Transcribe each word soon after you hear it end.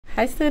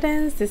Hi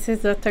students, this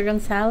is Dr.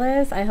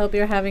 Gonzalez. I hope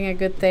you're having a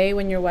good day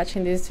when you're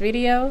watching this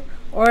video,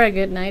 or a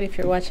good night if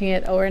you're watching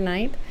it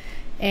overnight.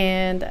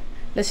 And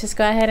let's just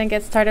go ahead and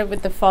get started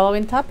with the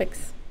following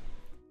topics.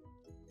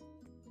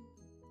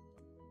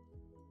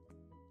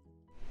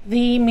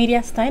 The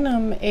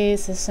mediastinum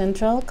is a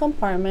central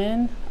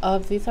compartment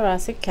of the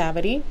thoracic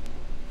cavity,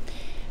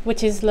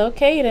 which is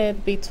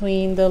located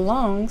between the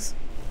lungs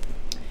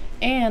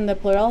and the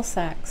pleural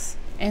sacs.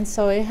 And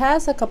so it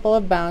has a couple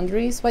of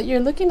boundaries. What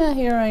you're looking at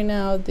here right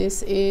now,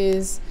 this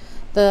is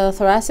the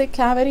thoracic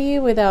cavity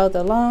without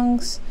the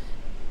lungs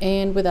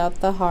and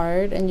without the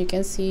heart. And you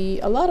can see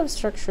a lot of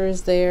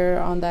structures there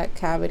on that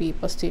cavity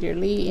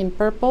posteriorly. In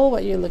purple,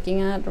 what you're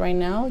looking at right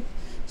now,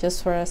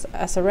 just for us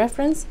as a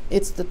reference,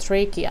 it's the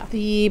trachea.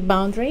 The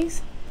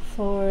boundaries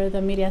for the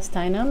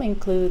mediastinum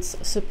includes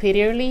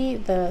superiorly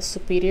the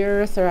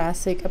superior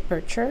thoracic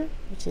aperture,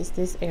 which is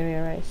this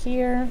area right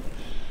here.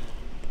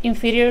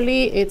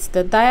 Inferiorly, it's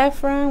the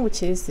diaphragm,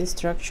 which is the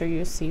structure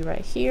you see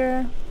right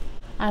here.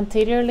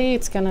 Anteriorly,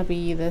 it's going to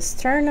be the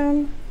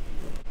sternum.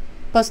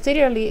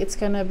 Posteriorly, it's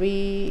going to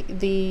be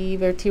the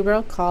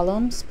vertebral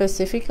column,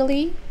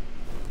 specifically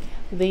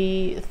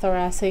the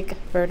thoracic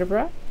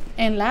vertebra.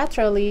 And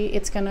laterally,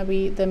 it's going to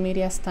be the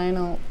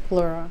mediastinal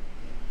pleura.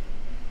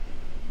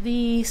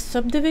 The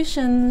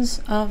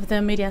subdivisions of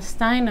the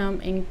mediastinum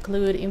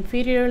include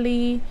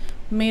inferiorly,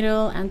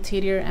 middle,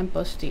 anterior, and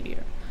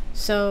posterior.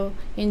 So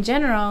in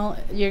general,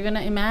 you're going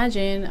to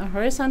imagine a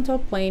horizontal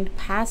plane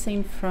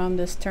passing from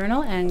the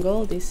sternal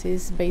angle, this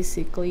is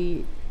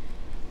basically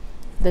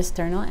the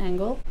sternal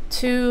angle,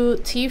 to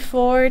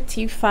T4,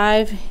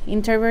 T5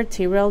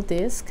 intervertebral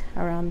disc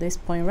around this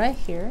point right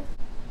here,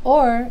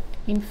 or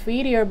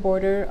inferior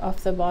border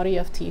of the body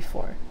of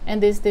T4.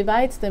 And this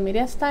divides the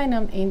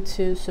mediastinum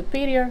into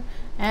superior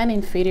and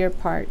inferior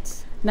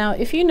parts. Now,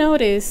 if you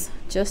notice,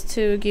 just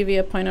to give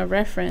you a point of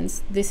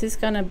reference, this is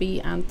going to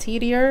be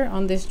anterior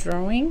on this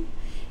drawing,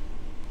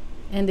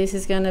 and this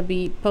is going to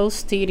be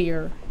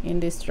posterior in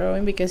this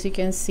drawing, because you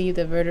can see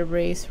the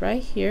vertebrae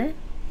right here,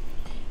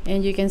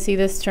 and you can see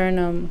the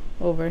sternum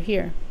over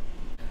here.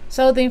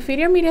 So the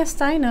inferior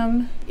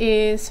mediastinum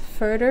is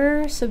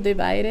further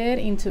subdivided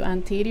into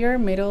anterior,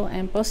 middle,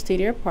 and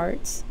posterior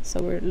parts.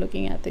 So we're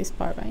looking at this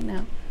part right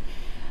now.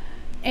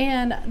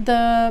 And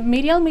the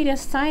medial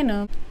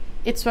mediastinum,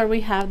 it's where we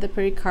have the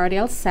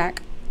pericardial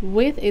sac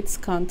with its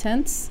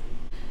contents.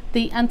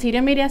 The anterior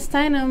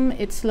mediastinum,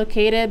 it's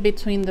located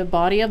between the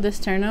body of the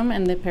sternum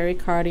and the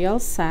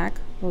pericardial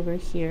sac over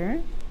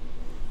here.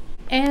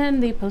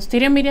 And the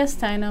posterior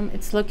mediastinum,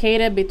 it's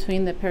located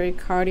between the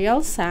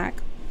pericardial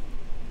sac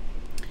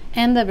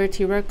and the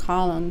vertebral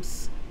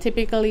columns,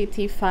 typically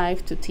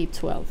T5 to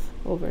T12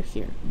 over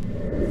here.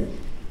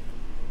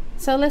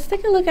 So let's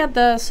take a look at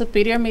the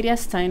superior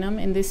mediastinum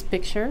in this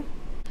picture.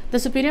 The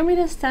superior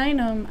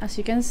mediastinum, as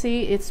you can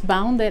see, it's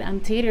bounded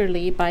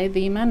anteriorly by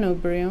the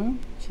manubrium,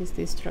 which is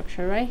this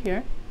structure right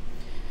here,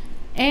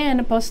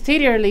 and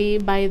posteriorly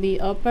by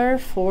the upper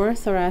four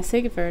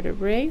thoracic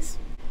vertebrae.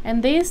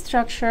 And this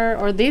structure,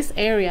 or this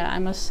area, I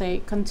must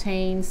say,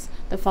 contains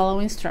the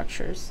following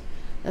structures: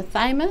 the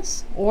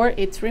thymus, or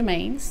its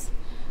remains,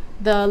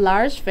 the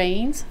large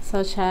veins,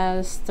 such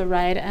as the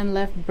right and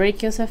left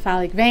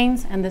brachiocephalic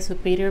veins and the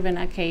superior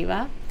vena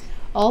cava,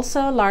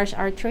 also large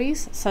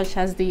arteries such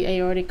as the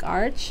aortic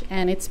arch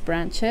and its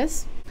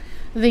branches,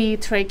 the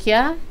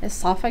trachea,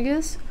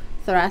 esophagus,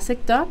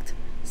 thoracic duct,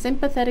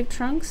 sympathetic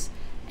trunks,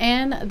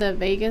 and the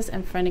vagus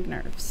and phrenic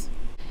nerves.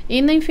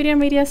 In the inferior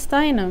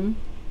mediastinum,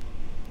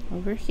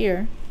 over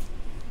here,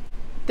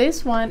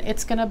 this one,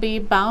 it's going to be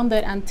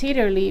bounded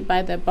anteriorly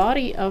by the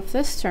body of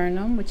the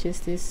sternum, which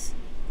is this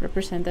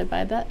represented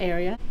by that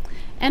area,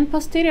 and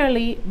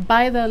posteriorly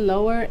by the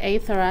lower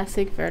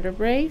athoracic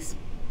vertebrae,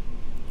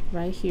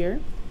 right here.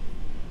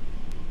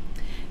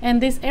 And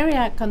this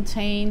area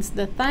contains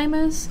the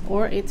thymus,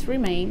 or its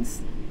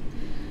remains,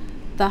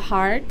 the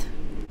heart,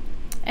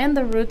 and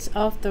the roots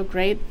of the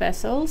great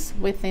vessels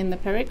within the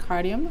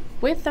pericardium,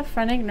 with the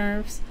phrenic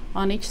nerves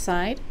on each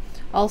side,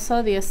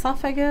 also the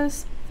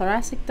esophagus,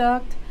 thoracic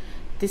duct,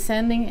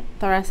 descending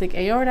thoracic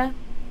aorta,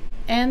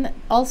 and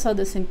also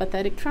the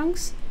sympathetic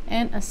trunks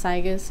and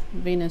azygous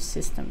venous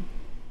system.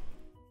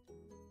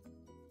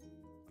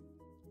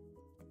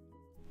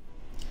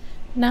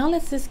 Now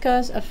let's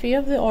discuss a few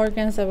of the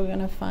organs that we're going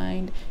to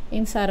find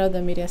inside of the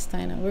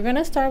mediastinum. We're going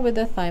to start with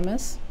the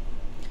thymus.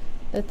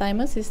 The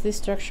thymus is this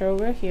structure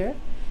over here.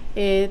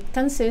 It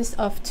consists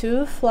of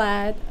two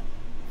flat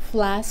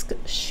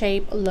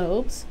flask-shaped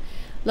lobes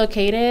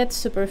located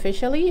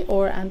superficially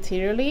or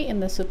anteriorly in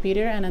the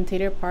superior and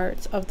anterior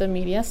parts of the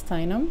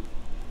mediastinum.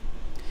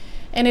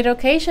 And it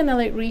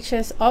occasionally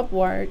reaches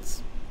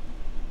upwards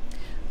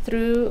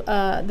through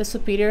the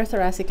superior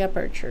thoracic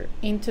aperture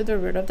into the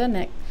root of the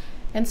neck,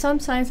 and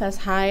sometimes as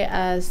high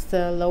as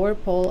the lower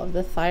pole of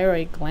the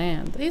thyroid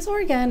gland. This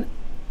organ,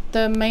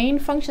 the main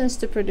function is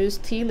to produce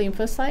T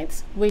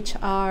lymphocytes, which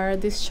are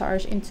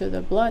discharged into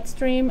the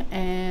bloodstream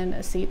and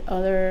assist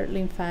other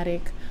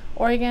lymphatic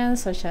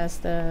organs such as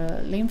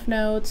the lymph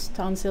nodes,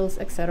 tonsils,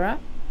 etc.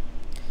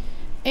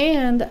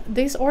 And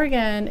this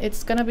organ,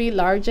 it's going to be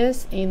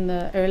largest in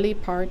the early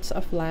parts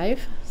of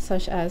life,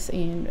 such as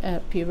in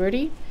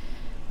puberty.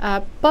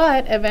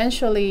 But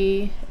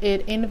eventually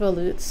it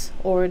involutes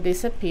or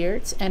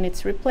disappears, and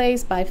it's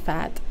replaced by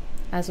fat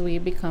as we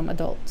become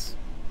adults.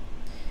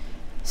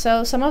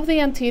 So some of the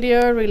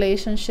anterior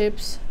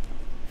relationships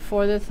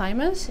for the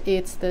thymus,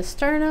 it's the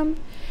sternum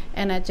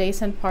and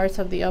adjacent parts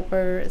of the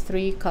upper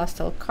 3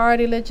 costal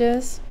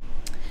cartilages,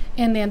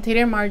 and the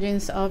anterior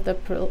margins of the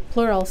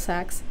pleural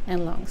sacs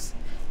and lungs.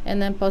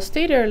 And then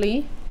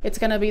posteriorly, it's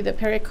going to be the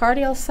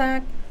pericardial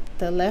sac,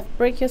 the left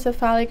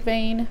brachiocephalic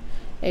vein,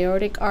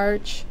 aortic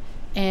arch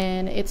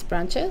and its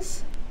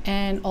branches,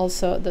 and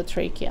also the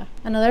trachea.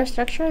 Another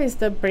structure is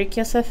the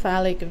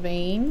brachiocephalic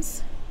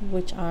veins,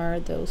 which are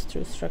those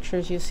 2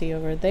 structures you see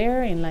over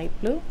there in light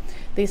blue.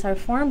 These are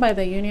formed by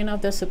the union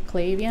of the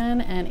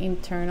subclavian and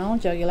internal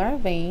jugular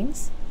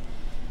veins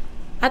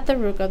at the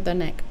root of the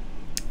neck.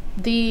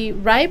 The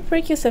right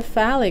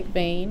brachiocephalic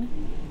vein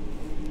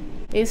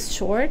is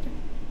short,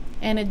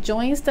 and it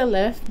joins the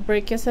left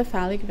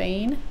brachiocephalic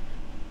vein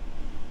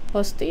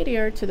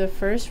posterior to the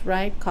first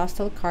right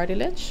costal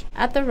cartilage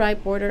at the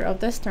right border of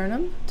the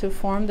sternum to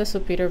form the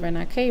superior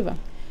vena cava.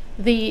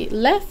 The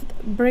left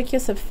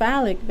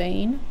brachiocephalic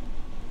vein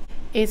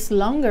is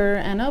longer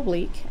and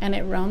oblique, and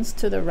it runs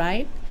to the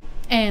right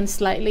and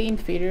slightly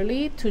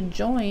inferiorly to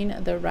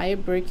join the right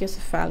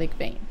brachiocephalic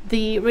vein.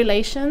 The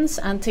relations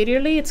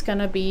anteriorly, it's going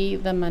to be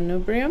the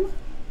manubrium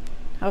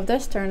of the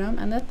sternum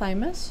and the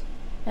thymus,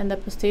 and the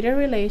posterior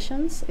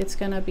relations, it's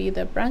going to be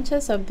the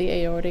branches of the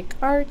aortic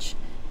arch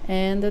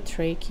and the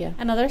trachea.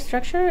 Another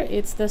structure,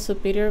 it's the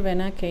superior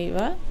vena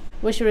cava,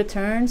 which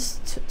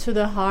returns to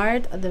the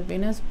heart the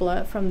venous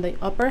blood from the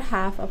upper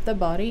half of the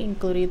body,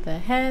 including the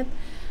head,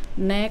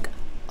 neck,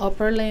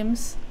 upper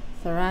limbs,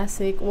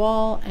 thoracic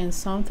wall, and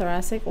some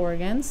thoracic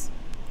organs,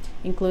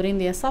 including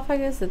the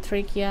esophagus, the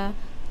trachea,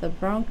 the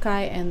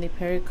bronchi, and the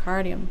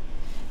pericardium.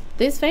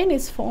 This vein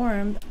is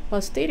formed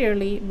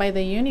posteriorly by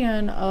the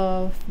union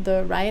of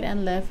the right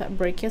and left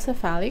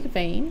brachiocephalic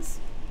veins,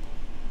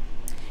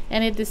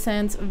 and it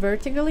descends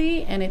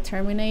vertically, and it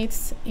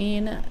terminates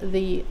in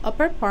the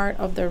upper part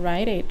of the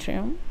right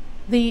atrium.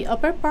 The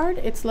upper part,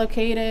 it's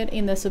located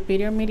in the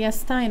superior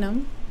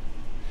mediastinum,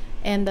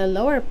 and the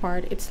lower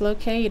part, it's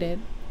located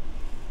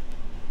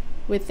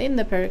within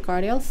the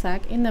pericardial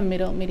sac in the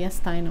middle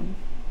mediastinum.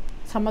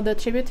 Some of the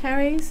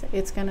tributaries,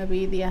 it's going to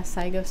be the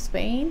azygos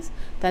veins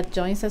that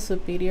joins the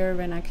superior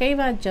vena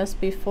cava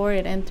just before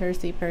it enters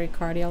the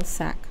pericardial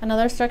sac.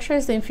 Another structure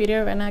is the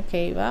inferior vena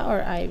cava,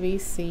 or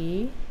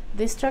IVC.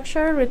 This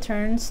structure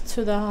returns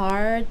to the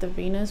heart the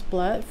venous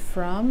blood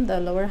from the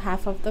lower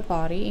half of the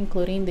body,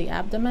 including the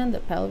abdomen, the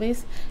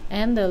pelvis,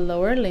 and the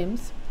lower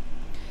limbs.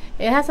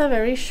 It has a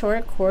very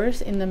short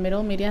course in the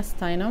middle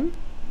mediastinum,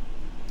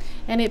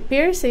 and it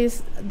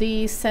pierces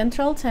the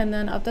central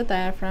tendon of the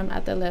diaphragm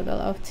at the level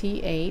of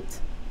T8.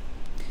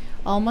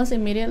 Almost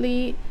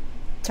immediately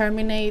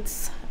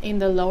terminates in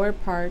the lower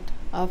part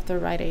of the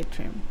right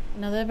atrium.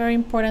 Another very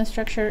important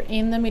structure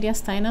in the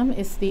mediastinum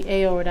is the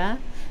aorta.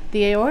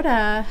 The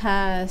aorta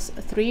has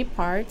 3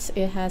 parts.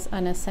 It has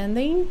an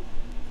ascending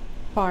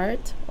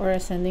part, or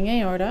ascending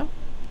aorta.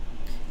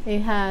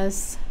 It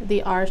has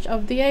the arch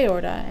of the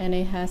aorta, and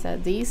it has a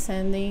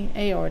descending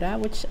aorta,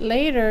 which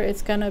later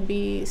it's going to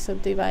be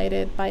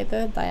subdivided by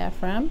the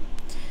diaphragm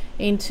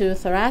into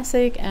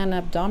thoracic and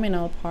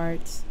abdominal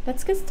parts.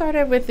 Let's get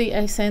started with the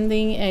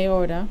ascending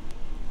aorta.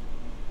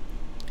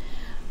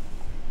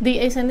 The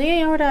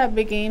ascending aorta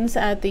begins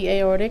at the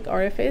aortic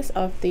orifice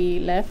of the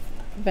left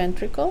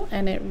ventricle,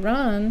 and it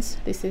runs,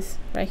 this is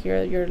right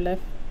here, your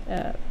left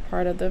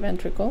part of the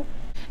ventricle,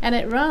 and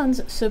it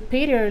runs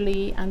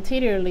superiorly,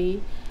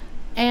 anteriorly,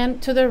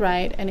 and to the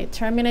right, and it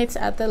terminates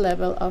at the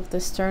level of the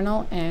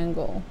sternal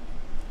angle,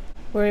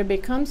 where it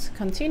becomes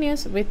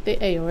continuous with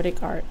the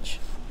aortic arch.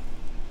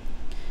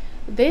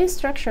 This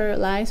structure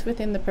lies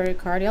within the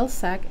pericardial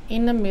sac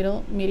in the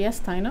middle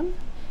mediastinum,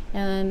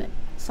 and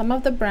some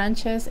of the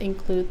branches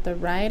include the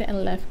right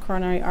and left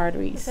coronary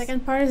arteries. The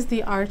second part is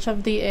the arch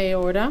of the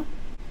aorta,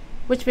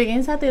 which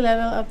begins at the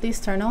level of the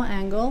sternal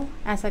angle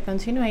as a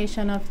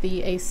continuation of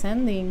the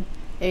ascending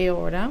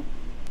aorta.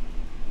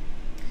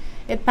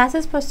 It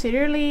passes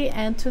posteriorly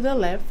and to the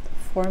left,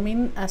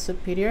 forming a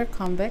superior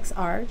convex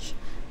arch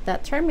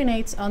that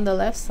terminates on the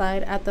left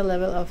side at the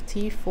level of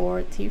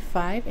T4,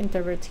 T5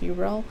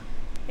 intervertebral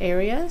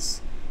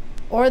areas,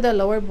 or the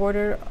lower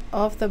border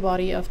of the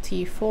body of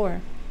T4,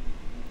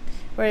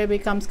 where it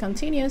becomes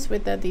continuous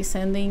with the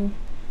descending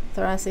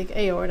thoracic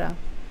aorta.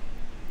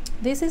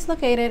 This is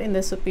located in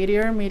the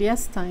superior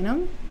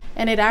mediastinum,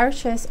 and it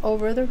arches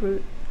over the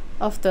root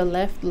of the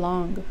left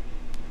lung.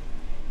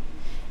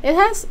 It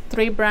has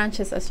 3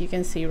 branches, as you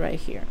can see right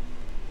here.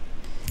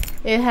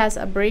 It has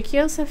a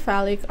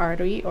brachiocephalic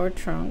artery or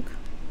trunk.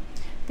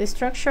 The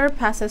structure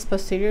passes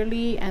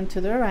posteriorly and to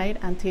the right,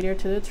 anterior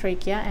to the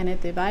trachea, and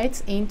it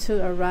divides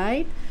into a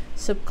right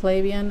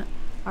subclavian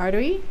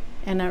artery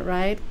and a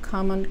right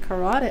common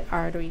carotid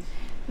artery.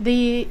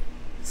 The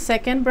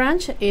second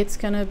branch, it's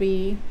going to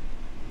be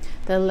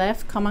the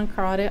left common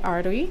carotid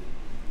artery,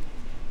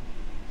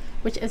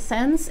 which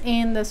ascends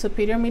in the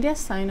superior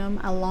mediastinum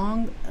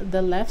along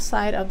the left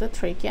side of the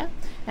trachea,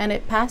 and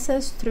it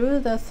passes through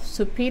the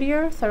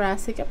superior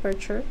thoracic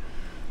aperture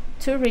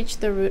to reach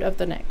the root of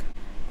the neck.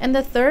 And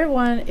the third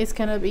one is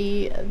going to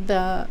be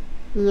the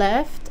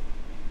left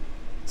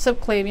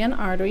subclavian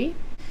artery.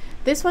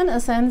 This one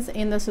ascends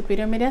in the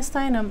superior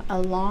mediastinum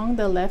along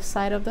the left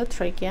side of the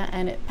trachea,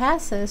 and it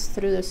passes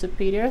through the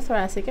superior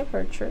thoracic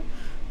aperture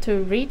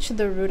to reach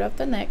the root of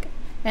the neck,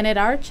 and it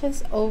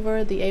arches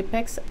over the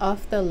apex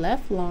of the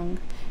left lung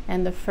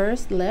and the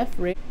first left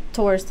rib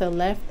towards the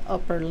left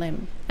upper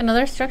limb.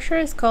 Another structure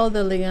is called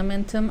the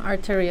ligamentum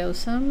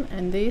arteriosum,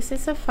 and this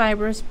is a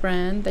fibrous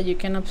band that you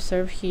can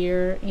observe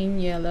here in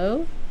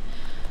yellow.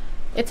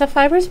 It's a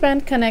fibrous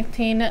band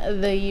connecting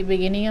the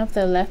beginning of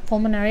the left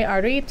pulmonary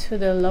artery to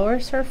the lower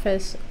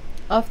surface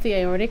of the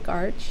aortic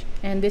arch,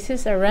 and this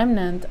is a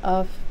remnant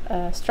of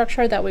a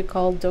structure that we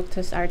call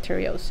ductus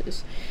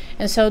arteriosus.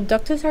 And so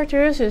ductus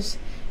arteriosus,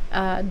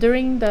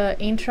 during the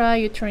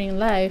intrauterine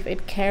life,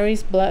 it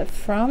carries blood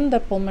from the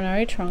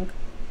pulmonary trunk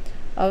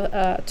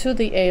to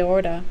the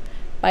aorta,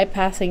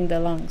 bypassing the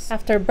lungs.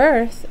 After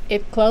birth,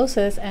 it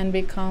closes and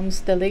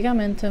becomes the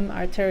ligamentum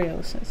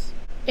arteriosus.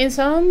 In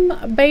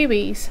some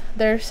babies,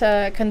 there's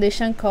a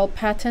condition called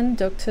patent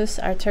ductus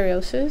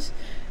arteriosus,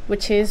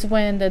 which is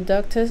when the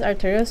ductus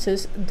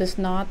arteriosus does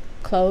not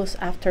close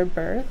after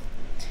birth,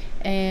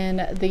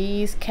 and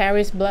these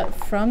carries blood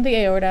from the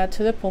aorta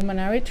to the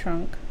pulmonary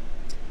trunk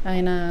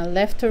in a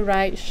left to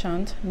right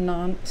shunt,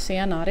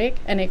 non-cyanotic,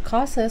 and it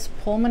causes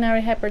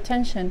pulmonary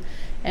hypertension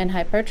and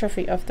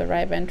hypertrophy of the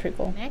right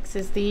ventricle. Next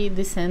is the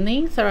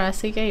descending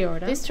thoracic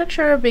aorta. This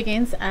structure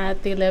begins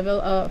at the level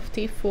of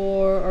T4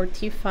 or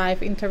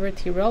T5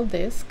 intervertebral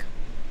disc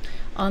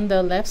on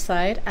the left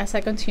side as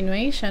a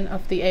continuation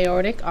of the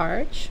aortic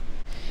arch,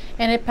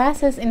 and it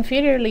passes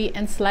inferiorly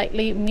and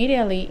slightly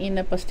medially in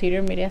the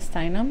posterior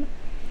mediastinum.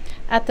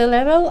 At the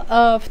level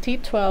of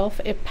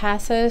T12, it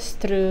passes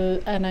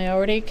through an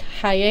aortic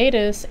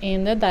hiatus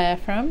in the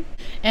diaphragm,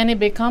 and it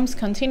becomes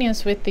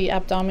continuous with the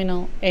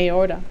abdominal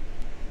aorta.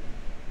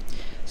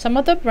 Some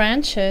of the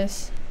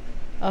branches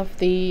of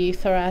the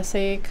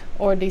thoracic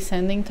or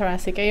descending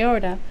thoracic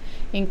aorta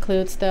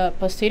includes the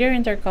posterior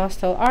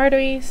intercostal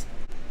arteries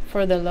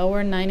for the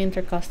lower 9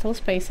 intercostal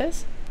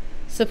spaces,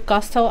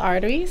 subcostal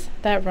arteries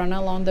that run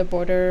along the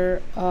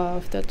border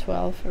of the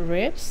 12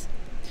 ribs,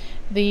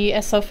 the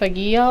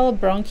esophageal,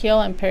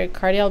 bronchial, and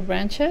pericardial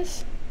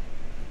branches,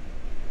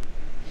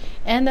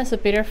 and the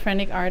superior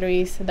phrenic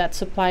arteries that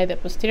supply the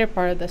posterior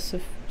part of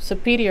the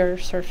superior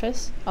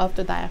surface of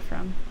the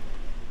diaphragm.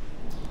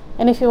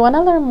 And if you want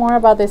to learn more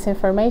about this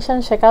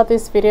information, check out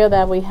this video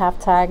that we have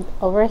tagged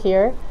over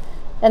here.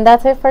 And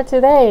that's it for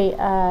today.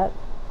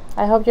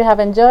 I hope you have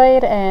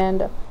enjoyed,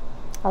 and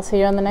I'll see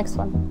you on the next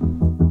one.